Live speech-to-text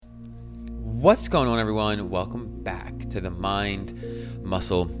What's going on, everyone? Welcome back to the Mind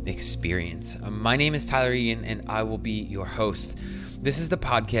Muscle Experience. My name is Tyler Ian, and I will be your host. This is the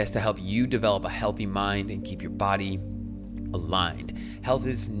podcast to help you develop a healthy mind and keep your body aligned. Health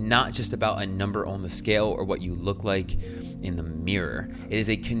is not just about a number on the scale or what you look like in the mirror. It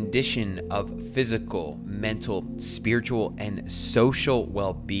is a condition of physical, mental, spiritual, and social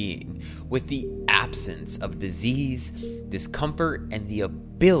well-being with the absence of disease, discomfort, and the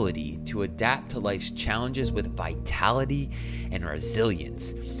ability to adapt to life's challenges with vitality and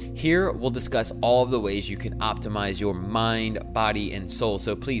resilience. Here, we'll discuss all of the ways you can optimize your mind, body, and soul.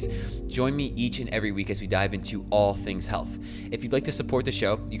 So please join me each and every week as we dive into all things health. If you'd like to support the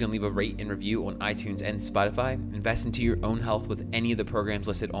show, you can leave a rate and review on iTunes and Spotify. Invest into your own health with any of the programs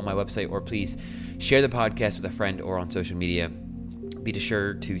listed on my website, or please share the podcast with a friend or on social media. Be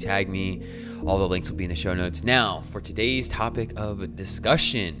sure to tag me. All the links will be in the show notes. Now, for today's topic of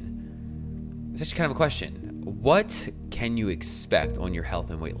discussion, it's actually kind of a question. What can you expect on your health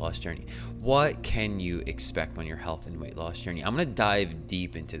and weight loss journey? What can you expect on your health and weight loss journey? I'm going to dive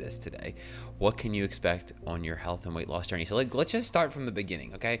deep into this today. What can you expect on your health and weight loss journey? So let's just start from the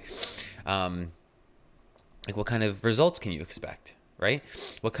beginning, okay? What kind of results can you expect, right?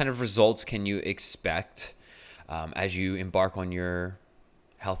 What kind of results can you expect as you embark on your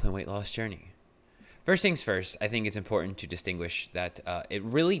health and weight loss journey? First things first, I think it's important to distinguish that it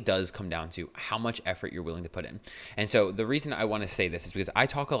really does come down to how much effort you're willing to put in. And so the reason I want to say this is because I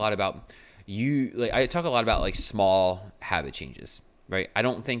talk a lot about small habit changes, right? I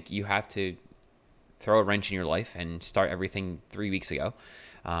don't think you have to throw a wrench in your life and start everything 3 weeks ago.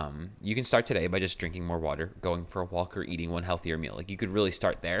 You can start today by just drinking more water, going for a walk, or eating one healthier meal. Like, you could really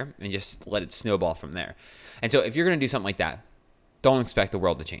start there and just let it snowball from there. And so if you're going to do something like that, don't expect the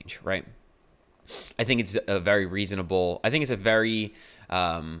world to change, right? I think it's a very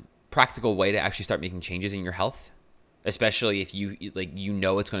practical way to actually start making changes in your health, especially if you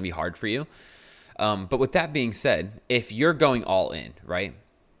know it's going to be hard for you. But with that being said, if you're going all in, right,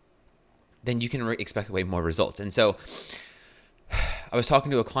 then you can expect way more results. And so I was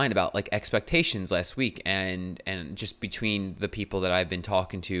talking to a client about expectations last week, and just between the people that I've been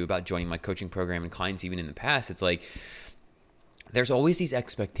talking to about joining my coaching program and clients even in the past, it's like there's always these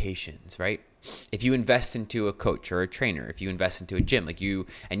expectations, right? If you invest into a coach or a trainer, if you invest into a gym, you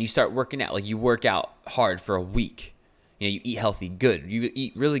start working out, you work out hard for a week, you eat healthy, good, you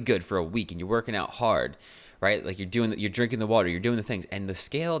eat really good for a week, and you're working out hard, right? You're drinking the water, you're doing the things, and the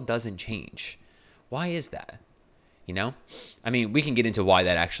scale doesn't change. Why is that? We can get into why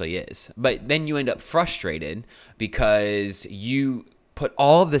that actually is, but then you end up frustrated because you put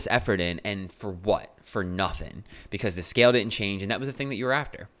all of this effort in, and for what? For nothing, because the scale didn't change, and that was the thing that you were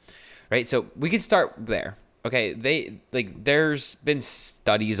after, right? So we could start there. Okay, there's been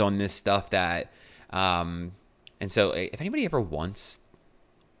studies on this stuff that, and so if anybody ever wants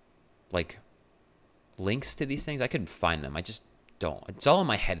links to these things, I could find them. I just don't. It's all in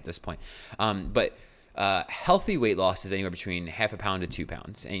my head at this point. But healthy weight loss is anywhere between half a pound to 2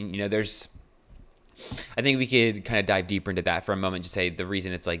 pounds, and I think we could kind of dive deeper into that for a moment. Just say the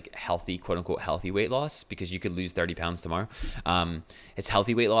reason it's healthy, quote unquote, healthy weight loss, because you could lose 30 pounds tomorrow. It's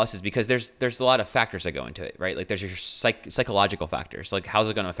healthy weight loss is because there's a lot of factors that go into it, right? There's your psychological factors. How's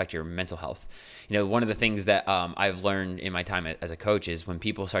it going to affect your mental health? One of the things that I've learned in my time as a coach is when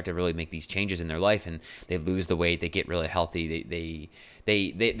people start to really make these changes in their life and they lose the weight, they get really healthy,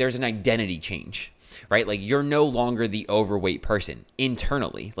 there's an identity change, right? You're no longer the overweight person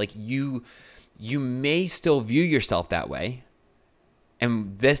internally. You may still view yourself that way,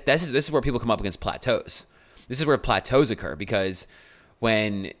 and this is where people come up against plateaus. This is where plateaus occur, because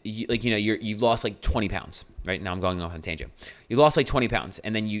when you've lost 20 pounds, right? Now I'm going off on a tangent. You lost 20 pounds,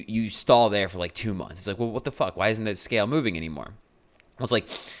 and then you stall there for 2 months. It's well, what the fuck? Why isn't the scale moving anymore? Well,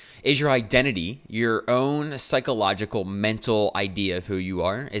 it's is your identity, your own psychological, mental idea of who you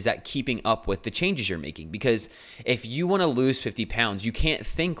are, is that keeping up with the changes you're making? Because if you want to lose 50 pounds, you can't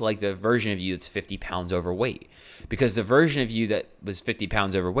think like the version of you that's 50 pounds overweight, because the version of you that was 50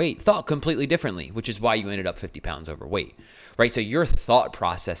 pounds overweight thought completely differently, which is why you ended up 50 pounds overweight, right? So your thought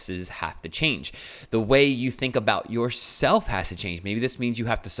processes have to change. The way you think about yourself has to change. Maybe this means you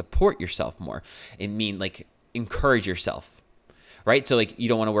have to support yourself more. It means encourage yourself, right? So you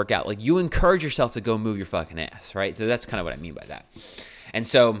don't want to work out. You encourage yourself to go move your fucking ass, right? So that's kind of what I mean by that. And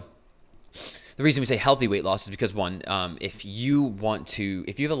so the reason we say healthy weight loss is because, one, if you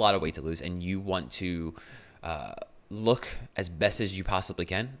have a lot of weight to lose and you want to look as best as you possibly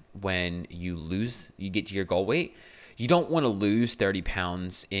can when you get to your goal weight, you don't want to lose 30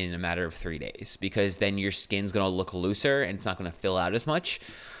 pounds in a matter of 3 days, because then your skin's going to look looser and it's not going to fill out as much.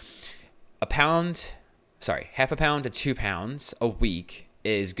 half a pound to 2 pounds a week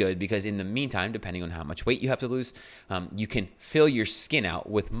is good, because in the meantime, depending on how much weight you have to lose, you can fill your skin out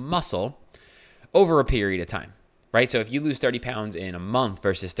with muscle over a period of time, right? So if you lose 30 pounds in a month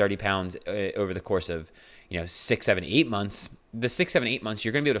versus 30 pounds over the course of, 6, 7, 8 months, the 6, 7, 8 months,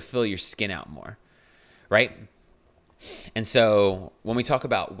 you're going to be able to fill your skin out more, right? And so when we talk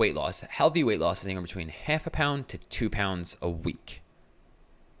about weight loss, healthy weight loss is anywhere between half a pound to 2 pounds a week.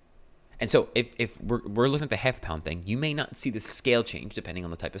 And so if we're looking at the half a pound thing, you may not see the scale change depending on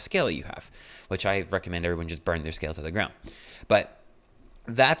the type of scale you have, which I recommend everyone just burn their scale to the ground. But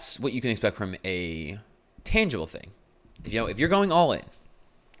that's what you can expect from a tangible thing. If you're going all in,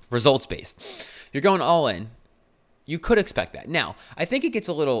 results based, if you're going all in, you could expect that. Now, I think it gets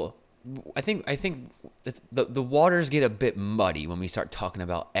a little, I think the waters get a bit muddy when we start talking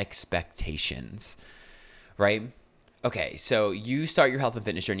about expectations, right? Okay, so you start your health and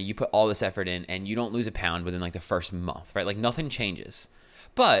fitness journey, you put all this effort in, and you don't lose a pound within like the first month, right? Like nothing changes.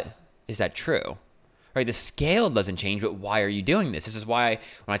 But is that true? Right? The scale doesn't change, but why are you doing this? This is why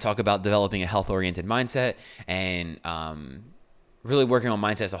when I talk about developing a health-oriented mindset and really working on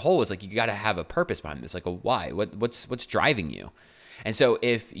mindset as a whole, it's like you got to have a purpose behind this, like a why. What's driving you? And so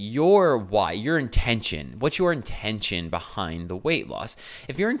if your why, your intention, what's your intention behind the weight loss?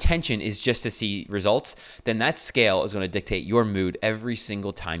 If your intention is just to see results, then that scale is going to dictate your mood every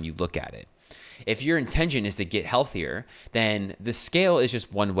single time you look at it. If your intention is to get healthier, then the scale is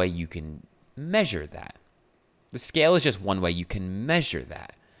just one way you can measure that. The scale is just one way you can measure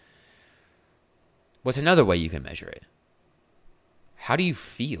that. What's another way you can measure it? How do you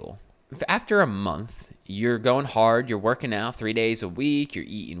feel? If after a month, you're going hard, you're working out 3 days a week, you're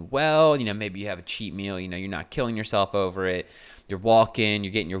eating well, maybe you have a cheat meal, you're not killing yourself over it, you're walking,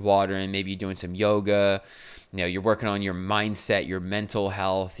 you're getting your water in, maybe you're doing some yoga, you're working on your mindset, your mental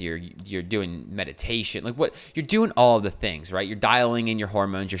health, you're doing meditation, like what, you're doing all of the things, right? You're dialing in your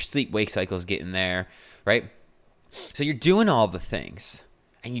hormones, your sleep-wake cycle's getting there, right? So you're doing all the things,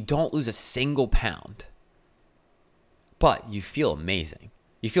 and you don't lose a single pound, but you feel amazing.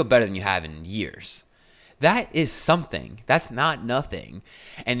 You feel better than you have in years. That is something. That's not nothing.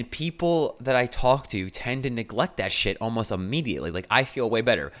 And people that I talk to tend to neglect that shit almost immediately. Like, I feel way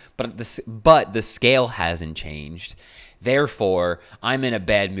better, but the scale hasn't changed. Therefore, I'm in a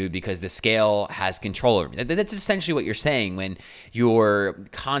bad mood because the scale has control over me. That's essentially what you're saying when you're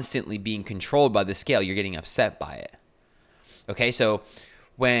constantly being controlled by the scale. You're getting upset by it. Okay, so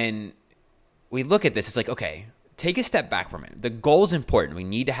when we look at this, it's like, okay, take a step back from it. The goal is important. We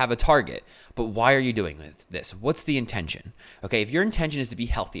need to have a target. But why are you doing this? What's the intention? Okay, if your intention is to be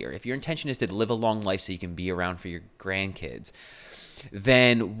healthier, if your intention is to live a long life so you can be around for your grandkids,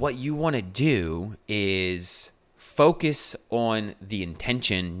 then what you want to do is focus on the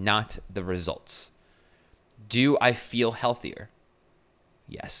intention, not the results. Do I feel healthier?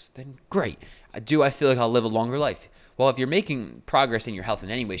 Yes, then great. Do I feel like I'll live a longer life? Well, if you're making progress in your health in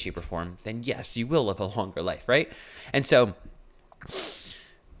any way, shape, or form, then yes, you will live a longer life, right? And so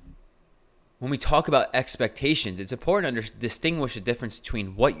when we talk about expectations, it's important to distinguish the difference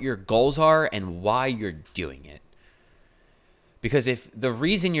between what your goals are and why you're doing it. Because if the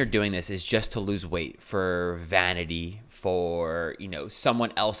reason you're doing this is just to lose weight for vanity, for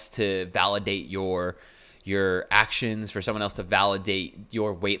someone else to validate your actions, for someone else to validate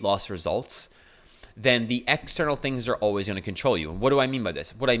your weight loss results, then the external things are always going to control you. And what do I mean by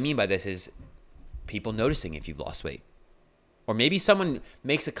this? What I mean by this is people noticing if you've lost weight. Or maybe someone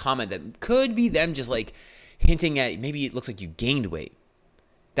makes a comment that could be them just like hinting at, maybe it looks like you gained weight.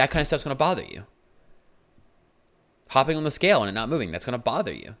 That kind of stuff's going to bother you. Hopping on the scale and it not moving, that's going to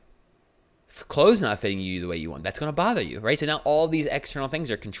bother you. If clothes not fitting you the way you want, that's going to bother you, right? So now all these external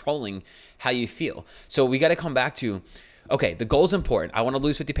things are controlling how you feel. So we got to come back to, okay, the goal is important. I want to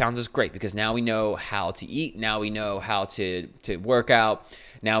lose 50 pounds is great because now we know how to eat. Now we know how to work out.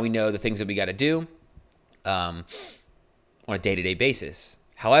 Now we know the things that we got to do on a day-to-day basis.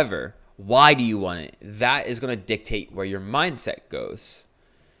 However, why do you want it? That is going to dictate where your mindset goes,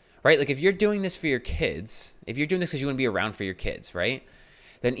 right? Like if you're doing this for your kids, if you're doing this because you want to be around for your kids, right?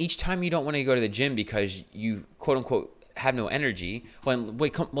 Then each time you don't want to go to the gym because you quote unquote have no energy.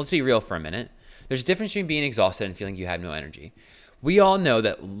 Let's be real for a minute. There's a difference between being exhausted and feeling you have no energy. We all know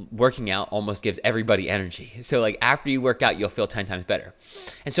that working out almost gives everybody energy. So like after you work out, you'll feel 10 times better.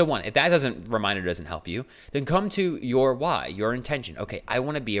 And so if that reminder doesn't help you, then come to your why, your intention. Okay, I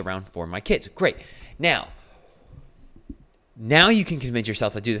want to be around for my kids. Great. Now you can convince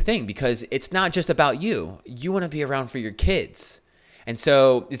yourself to do the thing because it's not just about you. You want to be around for your kids. And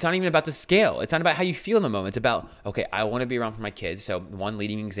so it's not even about the scale. It's not about how you feel in the moment. It's about, okay, I want to be around for my kids. So one,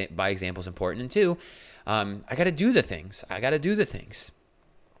 leading by example is important. And two, I got to do the things.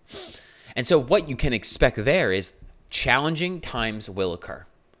 And so what you can expect there is challenging times will occur.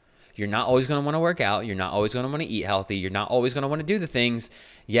 You're not always going to want to work out. You're not always going to want to eat healthy. You're not always going to want to do the things,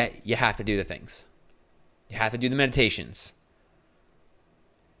 yet you have to do the things. You have to do the meditations.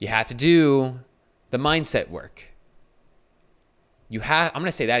 You have to do the mindset work. I'm going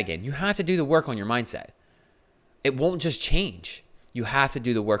to say that again. You have to do the work on your mindset. It won't just change. You have to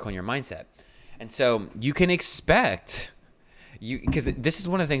do the work on your mindset. And so you can expect, because this is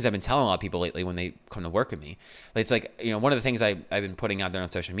one of the things I've been telling a lot of people lately when they come to work with me. It's like, one of the things I've been putting out there on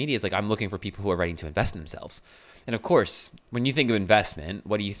social media is like, I'm looking for people who are ready to invest in themselves. And of course, when you think of investment,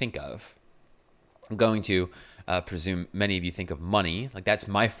 what do you think of? I'm going to presume many of you think of money. Like that's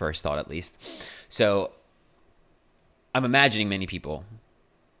my first thought, at least. So I'm imagining many people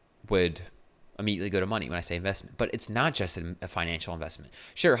would immediately go to money when I say investment, but it's not just a financial investment.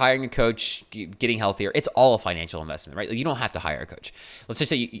 Sure, hiring a coach, getting healthier, it's all a financial investment, right? You don't have to hire a coach. Let's just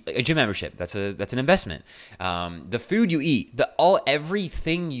say a gym membership, that's an investment. The food you eat,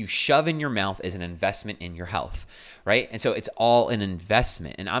 everything you shove in your mouth is an investment in your health, right? And so it's all an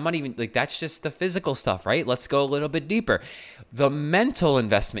investment. And I'm not even that's just the physical stuff, right? Let's go a little bit deeper. The mental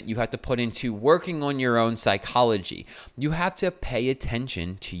investment you have to put into working on your own psychology. You have to pay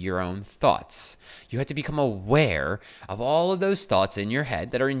attention to your own thoughts. You have to become aware of all of those thoughts in your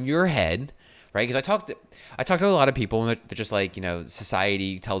head that are in your head, right? Because I talked to a lot of people and they're just like,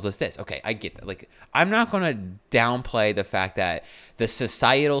 society tells us this. Okay, I get that. Like, I'm not going to downplay the fact that the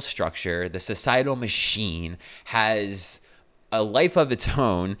societal structure, the societal machine has a life of its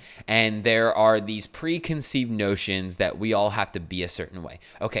own, and there are these preconceived notions that we all have to be a certain way.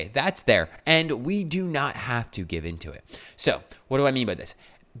 Okay, that's there, and we do not have to give into it. So, what do I mean by this?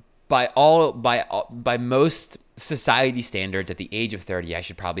 By most society standards, at the age of 30, I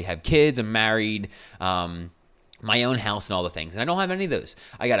should probably have kids, I'm married, my own house, and all the things. And I don't have any of those.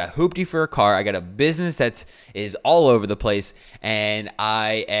 I got a hoopty for a car. I got a business that is all over the place, and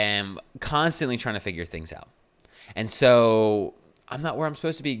I am constantly trying to figure things out. And so I'm not where I'm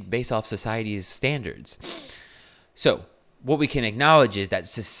supposed to be based off society's standards. So what we can acknowledge is that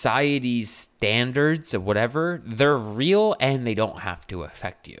society's standards of whatever, they're real and they don't have to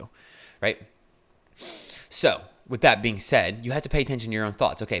affect you, right? So with that being said, you have to pay attention to your own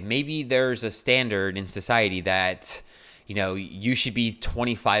thoughts. Okay, maybe there's a standard in society that, you should be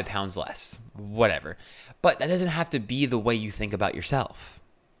 25 pounds less, whatever. But that doesn't have to be the way you think about yourself.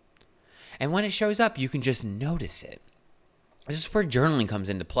 And when it shows up, you can just notice it. This is where journaling comes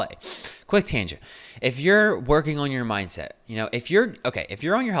into play. Quick tangent. If you're working on your mindset, if you're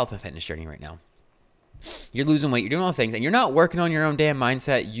on your health and fitness journey right now, you're losing weight, you're doing all the things, and you're not working on your own damn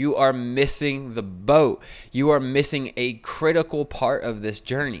mindset, you are missing the boat. You are missing a critical part of this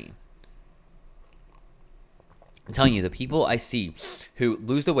journey. I'm telling you, the people I see who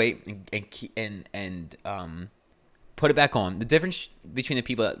lose the weight and put it back on, the difference between the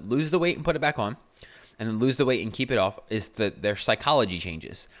people that lose the weight and put it back on and then lose the weight and keep it off is that their psychology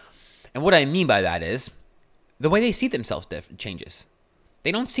changes. And what I mean by that is the way they see themselves changes.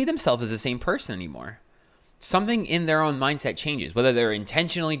 They don't see themselves as the same person anymore. Something in their own mindset changes. Whether they're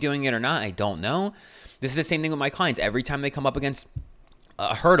intentionally doing it or not, I don't know. This is the same thing with my clients. Every time they come up against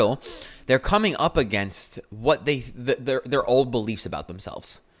a hurdle, they're coming up against what their old beliefs about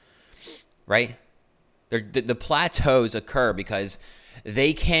themselves, right? The plateaus occur because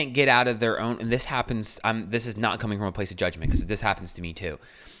they can't get out of their own, and this happens, this is not coming from a place of judgment because this happens to me too.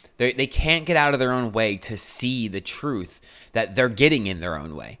 They can't get out of their own way to see the truth that they're getting in their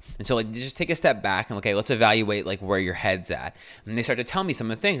own way. And so just take a step back and okay, let's evaluate where your head's at. And they start to tell me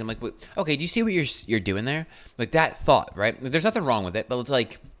some of the things. I'm like, okay, do you see what you're doing there? That thought, right? There's nothing wrong with it, but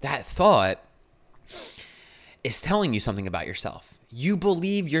it's that thought is telling you something about yourself. You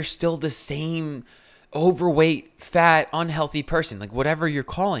believe you're still the same overweight, fat, unhealthy person, whatever you're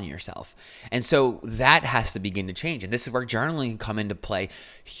calling yourself. And so that has to begin to change. And this is where journaling can come into play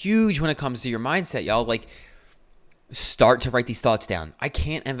huge when it comes to your mindset, y'all. Start to write these thoughts down. I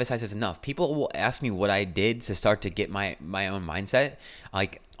can't emphasize this enough. People will ask me what I did to start to get my own mindset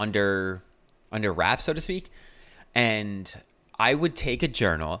under wraps, so to speak. And I would take a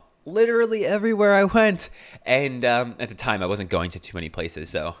journal literally everywhere I went. And at the time I wasn't going to too many places,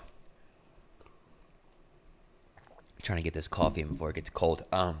 so trying to get this coffee in before it gets cold.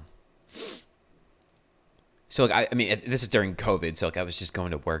 So I mean, this is during COVID, so I was just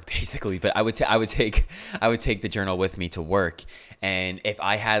going to work basically. But I would take the journal with me to work, and if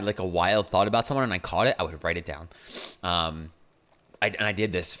I had a wild thought about someone and I caught it, I would write it down. I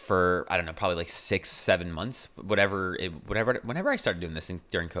did this for, I don't know, probably like 6-7 months, whenever I started doing this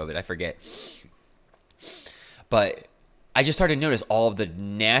during COVID, I forget. But I just started to notice all of the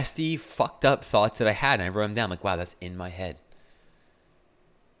nasty, fucked up thoughts that I had, and I wrote them down. Like, wow, that's in my head.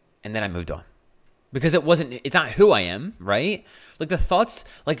 And then I moved on. Because it's not who I am, right? Like the thoughts,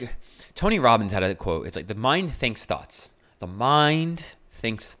 like Tony Robbins had a quote. It's like, the mind thinks thoughts. The mind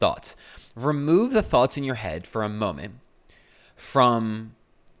thinks thoughts. Remove the thoughts in your head for a moment from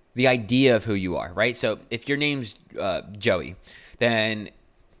the idea of who you are, right? So if your name's Joey, then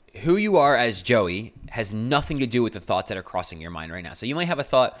who you are as Joey has nothing to do with the thoughts that are crossing your mind right now. So you might have a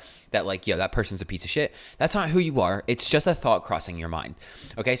thought that like, yo, that person's a piece of shit. That's not who you are. It's just a thought crossing your mind.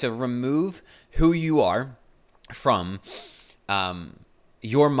 Okay, so remove who you are from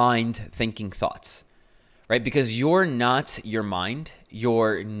your mind thinking thoughts, right? Because you're not your mind.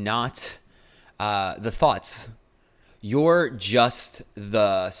 You're not the thoughts. You're just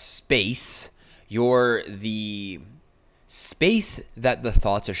the space. You're the space that the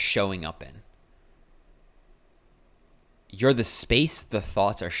thoughts are showing up in. You're the space the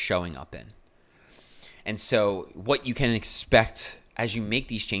thoughts are showing up in. And so what you can expect as you make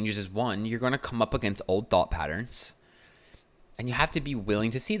these changes is, one, you're going to come up against old thought patterns, and you have to be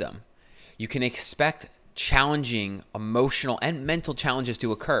willing to see them. You can expect challenging emotional and mental challenges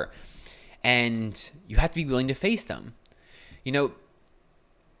to occur, and you have to be willing to face them. You know,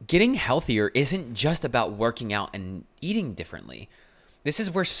 getting healthier isn't just about working out and eating differently. This is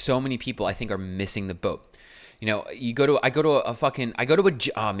where so many people, I think, are missing the boat. You know,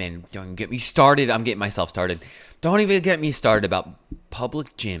 oh man, don't get me started. I'm getting myself started. Don't even get me started about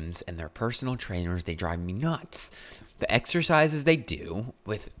public gyms and their personal trainers. They drive me nuts. The exercises they do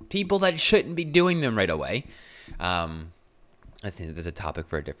with people that shouldn't be doing them right away. That's a topic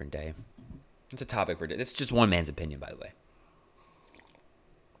for a different day. It's just one man's opinion, by the way.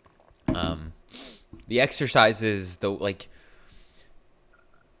 The exercises, though, like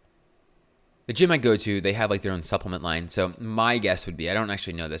the gym I go to, they have like their own supplement line. So my guess would be, I don't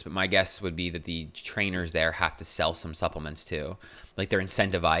actually know this, but my guess would be that the trainers there have to sell some supplements too. Like they're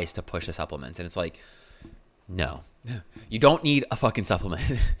incentivized to push the supplements. And it's like, no, you don't need a fucking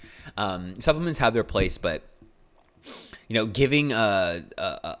supplement. Supplements have their place, but you know, giving a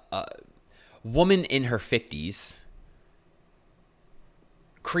woman in her 50s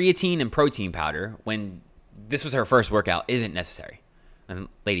creatine and protein powder when this was her first workout isn't necessary. And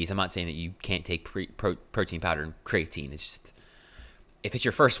ladies, I'm not saying that you can't take protein powder and creatine. It's just, if it's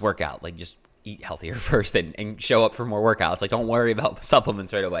your first workout, like just eat healthier first and show up for more workouts. Like don't worry about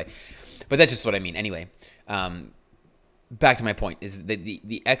supplements right away. But that's just what I mean. Anyway, back to my point is that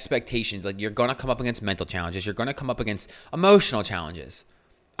the expectations, like you're going to come up against mental challenges. You're going to come up against emotional challenges.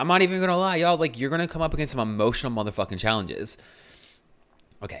 I'm not even going to lie, y'all. Like you're going to come up against some emotional motherfucking challenges.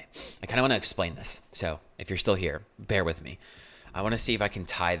 Okay, I kind of want to explain this. So if you're still here, bear with me. I want to see if I can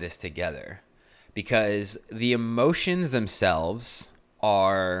tie this together, because the emotions themselves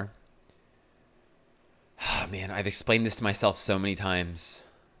are, oh man, I've explained this to myself so many times.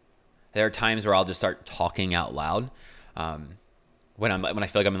 There are times where I'll just start talking out loud when I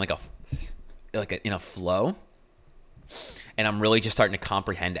feel like I'm in in a flow, and I'm really just starting to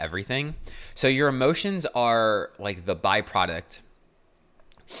comprehend everything. So your emotions are like the byproduct.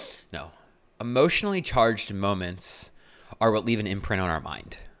 No, emotionally charged moments are what leave an imprint on our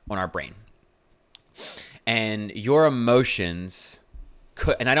mind, on our brain. And your emotions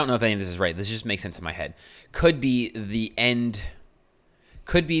could, and I don't know if any of this is right, this just makes sense in my head, could be the end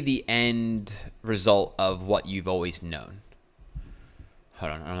result of what you've always known.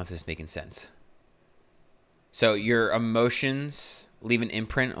 Hold on, I don't know if this is making sense. So your emotions leave an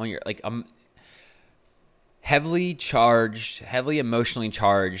imprint on your, like, heavily emotionally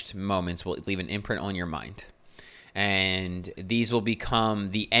charged moments will leave an imprint on your mind. And these will become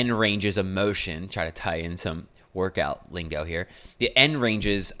the end ranges of motion. Try to tie in some workout lingo here. The end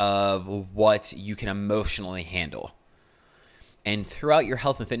ranges of what you can emotionally handle. And throughout your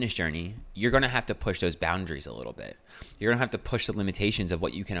health and fitness journey, you're going to have to push those boundaries a little bit. You're going to have to push the limitations of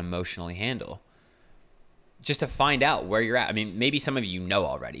what you can emotionally handle, just to find out where you're at. I mean, maybe some of you know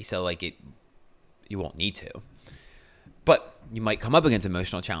already, so like you won't need to. But you might come up against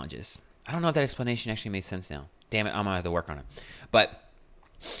emotional challenges. I don't know if that explanation actually makes sense now. Damn it, I'm gonna have to work on it. But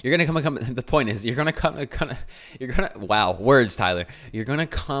you're gonna come. The point is, wow, words, Tyler. You're gonna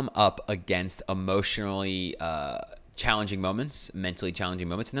come up against emotionally challenging moments, mentally challenging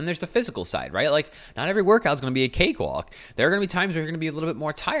moments, and then there's the physical side, right? Like, not every workout is going to be a cakewalk. There are going to be times where you're going to be a little bit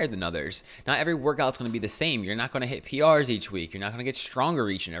more tired than others. Not every workout is going to be the same. You're not going to hit PRs each week. You're not going to get stronger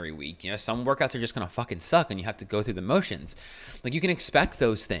each and every week. You know, some workouts are just going to fucking suck, and you have to go through the motions. Like, you can expect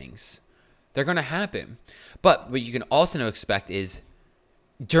those things. They're going to happen. But what you can also expect is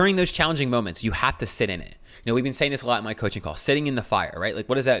during those challenging moments, you have to sit in it. You know, we've been saying this a lot in my coaching call, sitting in the fire, right? Like,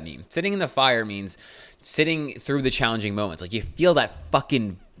 what does that mean? Sitting in the fire means sitting through the challenging moments. Like, you feel that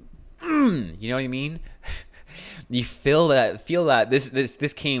fucking, you know what I mean? You feel that,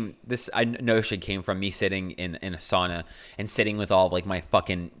 this I notion came from me sitting in a sauna and sitting with all of like my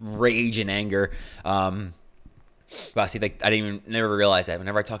fucking rage and anger. Wow, see, like, never realized that.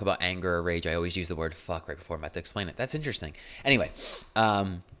 Whenever I talk about anger or rage, I always use the word fuck right before I'm about to explain it. That's interesting. Anyway,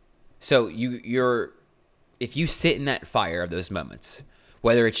 so if you sit in that fire of those moments,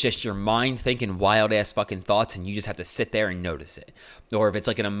 whether it's just your mind thinking wild ass fucking thoughts and you just have to sit there and notice it, or if it's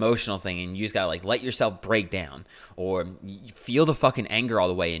like an emotional thing and you just gotta like let yourself break down, or you feel the fucking anger all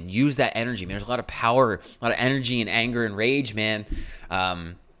the way and use that energy. Man, there's a lot of power, a lot of energy and anger and rage, man,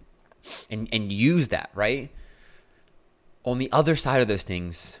 and use that, right? On the other side of those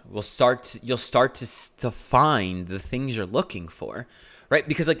things, you'll start to find the things you're looking for, right?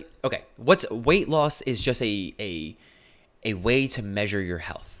 Because like, okay, weight loss is just a way to measure your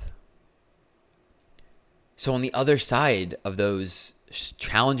health. So on the other side of those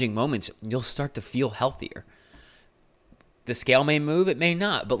challenging moments, you'll start to feel healthier. The scale may move, it may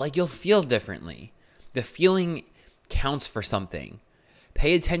not, but like, you'll feel differently. The feeling counts for something.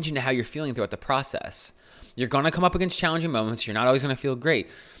 Pay attention to how you're feeling throughout the process. You're going to come up against challenging moments. You're not always going to feel great.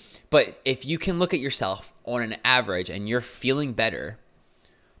 But if you can look at yourself on an average and you're feeling better,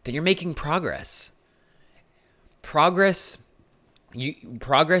 then you're making progress. Progress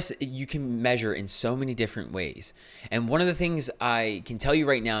you can measure in so many different ways. And one of the things I can tell you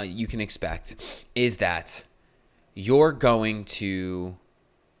right now you can expect is that you're going to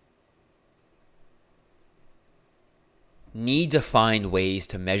need to find ways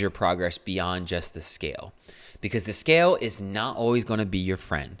to measure progress beyond just the scale. Because the scale is not always going to be your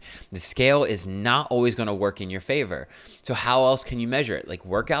friend. The scale is not always going to work in your favor. So how else can you measure it? Like,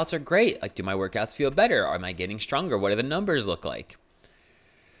 workouts are great. Like, do my workouts feel better? Am I getting stronger? What do the numbers look like?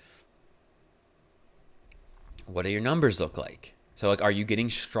 What do your numbers look like? So like, are you getting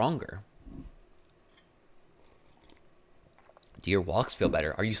stronger? Do your walks feel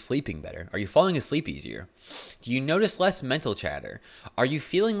better? Are you sleeping better? Are you falling asleep easier? Do you notice less mental chatter? Are you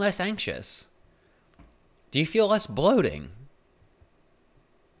feeling less anxious? Do you feel less bloating?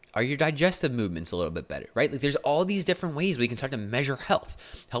 Are your digestive movements a little bit better, right? Like, there's all these different ways we can start to measure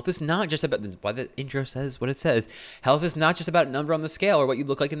health. Health is not just about, why the intro says what it says. Health is not just about a number on the scale or what you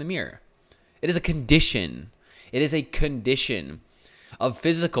look like in the mirror. It is a condition. It is a condition of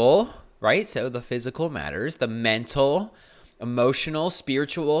physical, right? So the physical matters, the mental, emotional,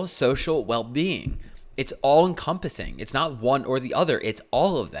 spiritual, social well-being. It's all encompassing. It's not one or the other. It's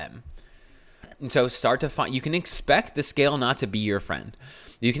all of them. And so start to find, you can expect the scale not to be your friend.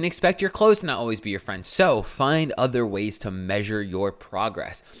 You can expect your clothes to not always be your friend. So find other ways to measure your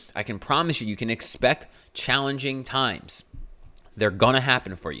progress. I can promise you, you can expect challenging times. They're going to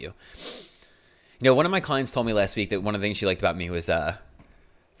happen for you. You know, one of my clients told me last week that one of the things she liked about me was that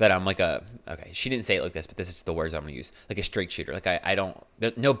I'm like okay, she didn't say it like this, but this is the words I'm going to use, like a straight shooter. Like, I don't,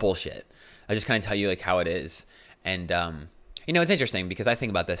 there's no bullshit. I just kind of tell you like how it is. And, you know, it's interesting because I think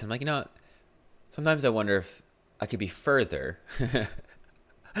about this. I'm like, you know, sometimes I wonder if I could be further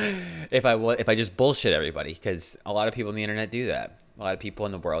if I just bullshit everybody, because a lot of people on the internet do that. A lot of people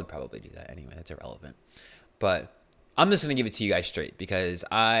in the world probably do that. Anyway, that's irrelevant. But I'm just going to give it to you guys straight, because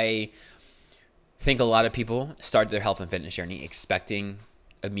I think a lot of people start their health and fitness journey expecting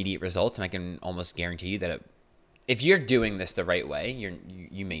immediate results, and I can almost guarantee you that if you're doing this the right way,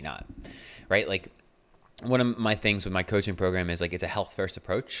 you may not, right? Like, one of my things with my coaching program is like, it's a health first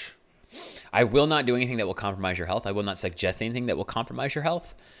approach. I will not do anything that will compromise your health. I will not suggest anything that will compromise your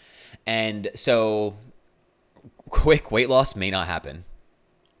health. And so quick weight loss may not happen.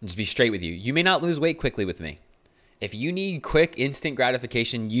 Just be straight with you. You may not lose weight quickly with me. If you need quick, instant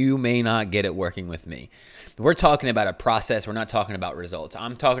gratification, you may not get it working with me. We're talking about a process. We're not talking about results.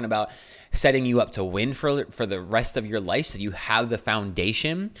 I'm talking about setting you up to win for the rest of your life, so you have the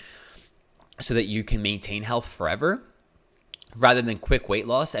foundation so that you can maintain health forever, rather than quick weight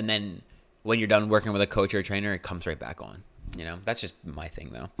loss. And then when you're done working with a coach or a trainer, it comes right back on. You know, that's just my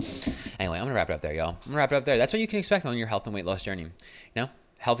thing though. Anyway, I'm going to wrap it up there, y'all. I'm going to wrap it up there. That's what you can expect on your health and weight loss journey. You know,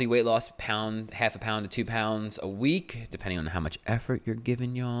 healthy weight loss, half a pound to 2 pounds a week, depending on how much effort you're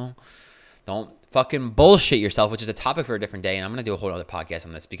giving, y'all. Don't fucking bullshit yourself, which is a topic for a different day. And I'm going to do a whole other podcast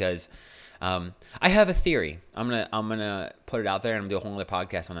on this because I have a theory. I'm gonna put it out there, and I'm gonna do a whole other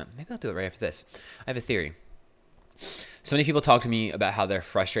podcast on it. Maybe I'll do it right after this. I have a theory. So many people talk to me about how they're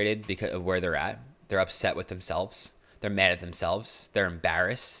frustrated because of where they're at. They're upset with themselves. They're mad at themselves. They're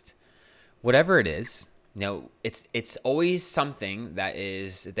embarrassed. Whatever it is, it's always something that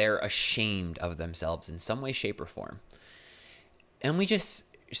is they're ashamed of themselves in some way, shape, or form. And we just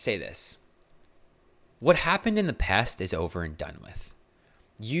say this: what happened in the past is over and done with.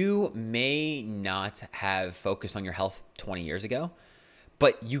 You may not have focused on your health 20 years ago,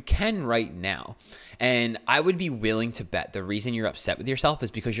 but you can right now. And I would be willing to bet the reason you're upset with yourself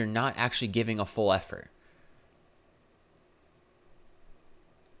is because you're not actually giving a full effort.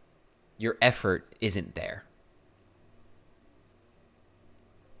 Your effort isn't there.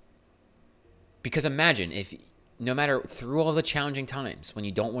 Because imagine if no matter through all the challenging times when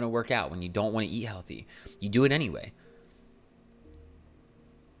you don't want to work out, when you don't want to eat healthy, you do it anyway.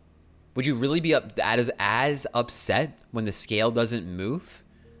 Would you really be as upset when the scale doesn't move?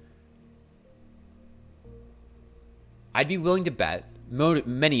 I'd be willing to bet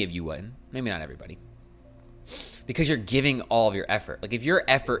many of you would, maybe not everybody, because you're giving all of your effort. Like if your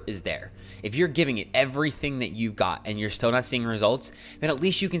effort is there, if you're giving it everything that you've got and you're still not seeing results, then at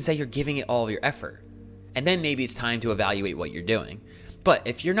least you can say you're giving it all of your effort. And then maybe it's time to evaluate what you're doing. But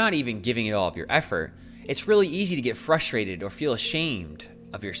if you're not even giving it all of your effort, it's really easy to get frustrated or feel ashamed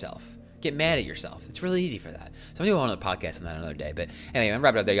of yourself. Get mad at yourself. It's really easy for that. So I'm doing another podcast on that another day. But anyway, I'm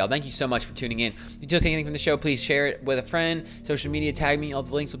wrapping up there, y'all. Thank you so much for tuning in. If you took anything from the show, please share it with a friend. Social media, tag me. All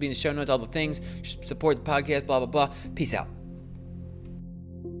the links will be in the show notes, all the things. Support the podcast, blah, blah, blah. Peace out.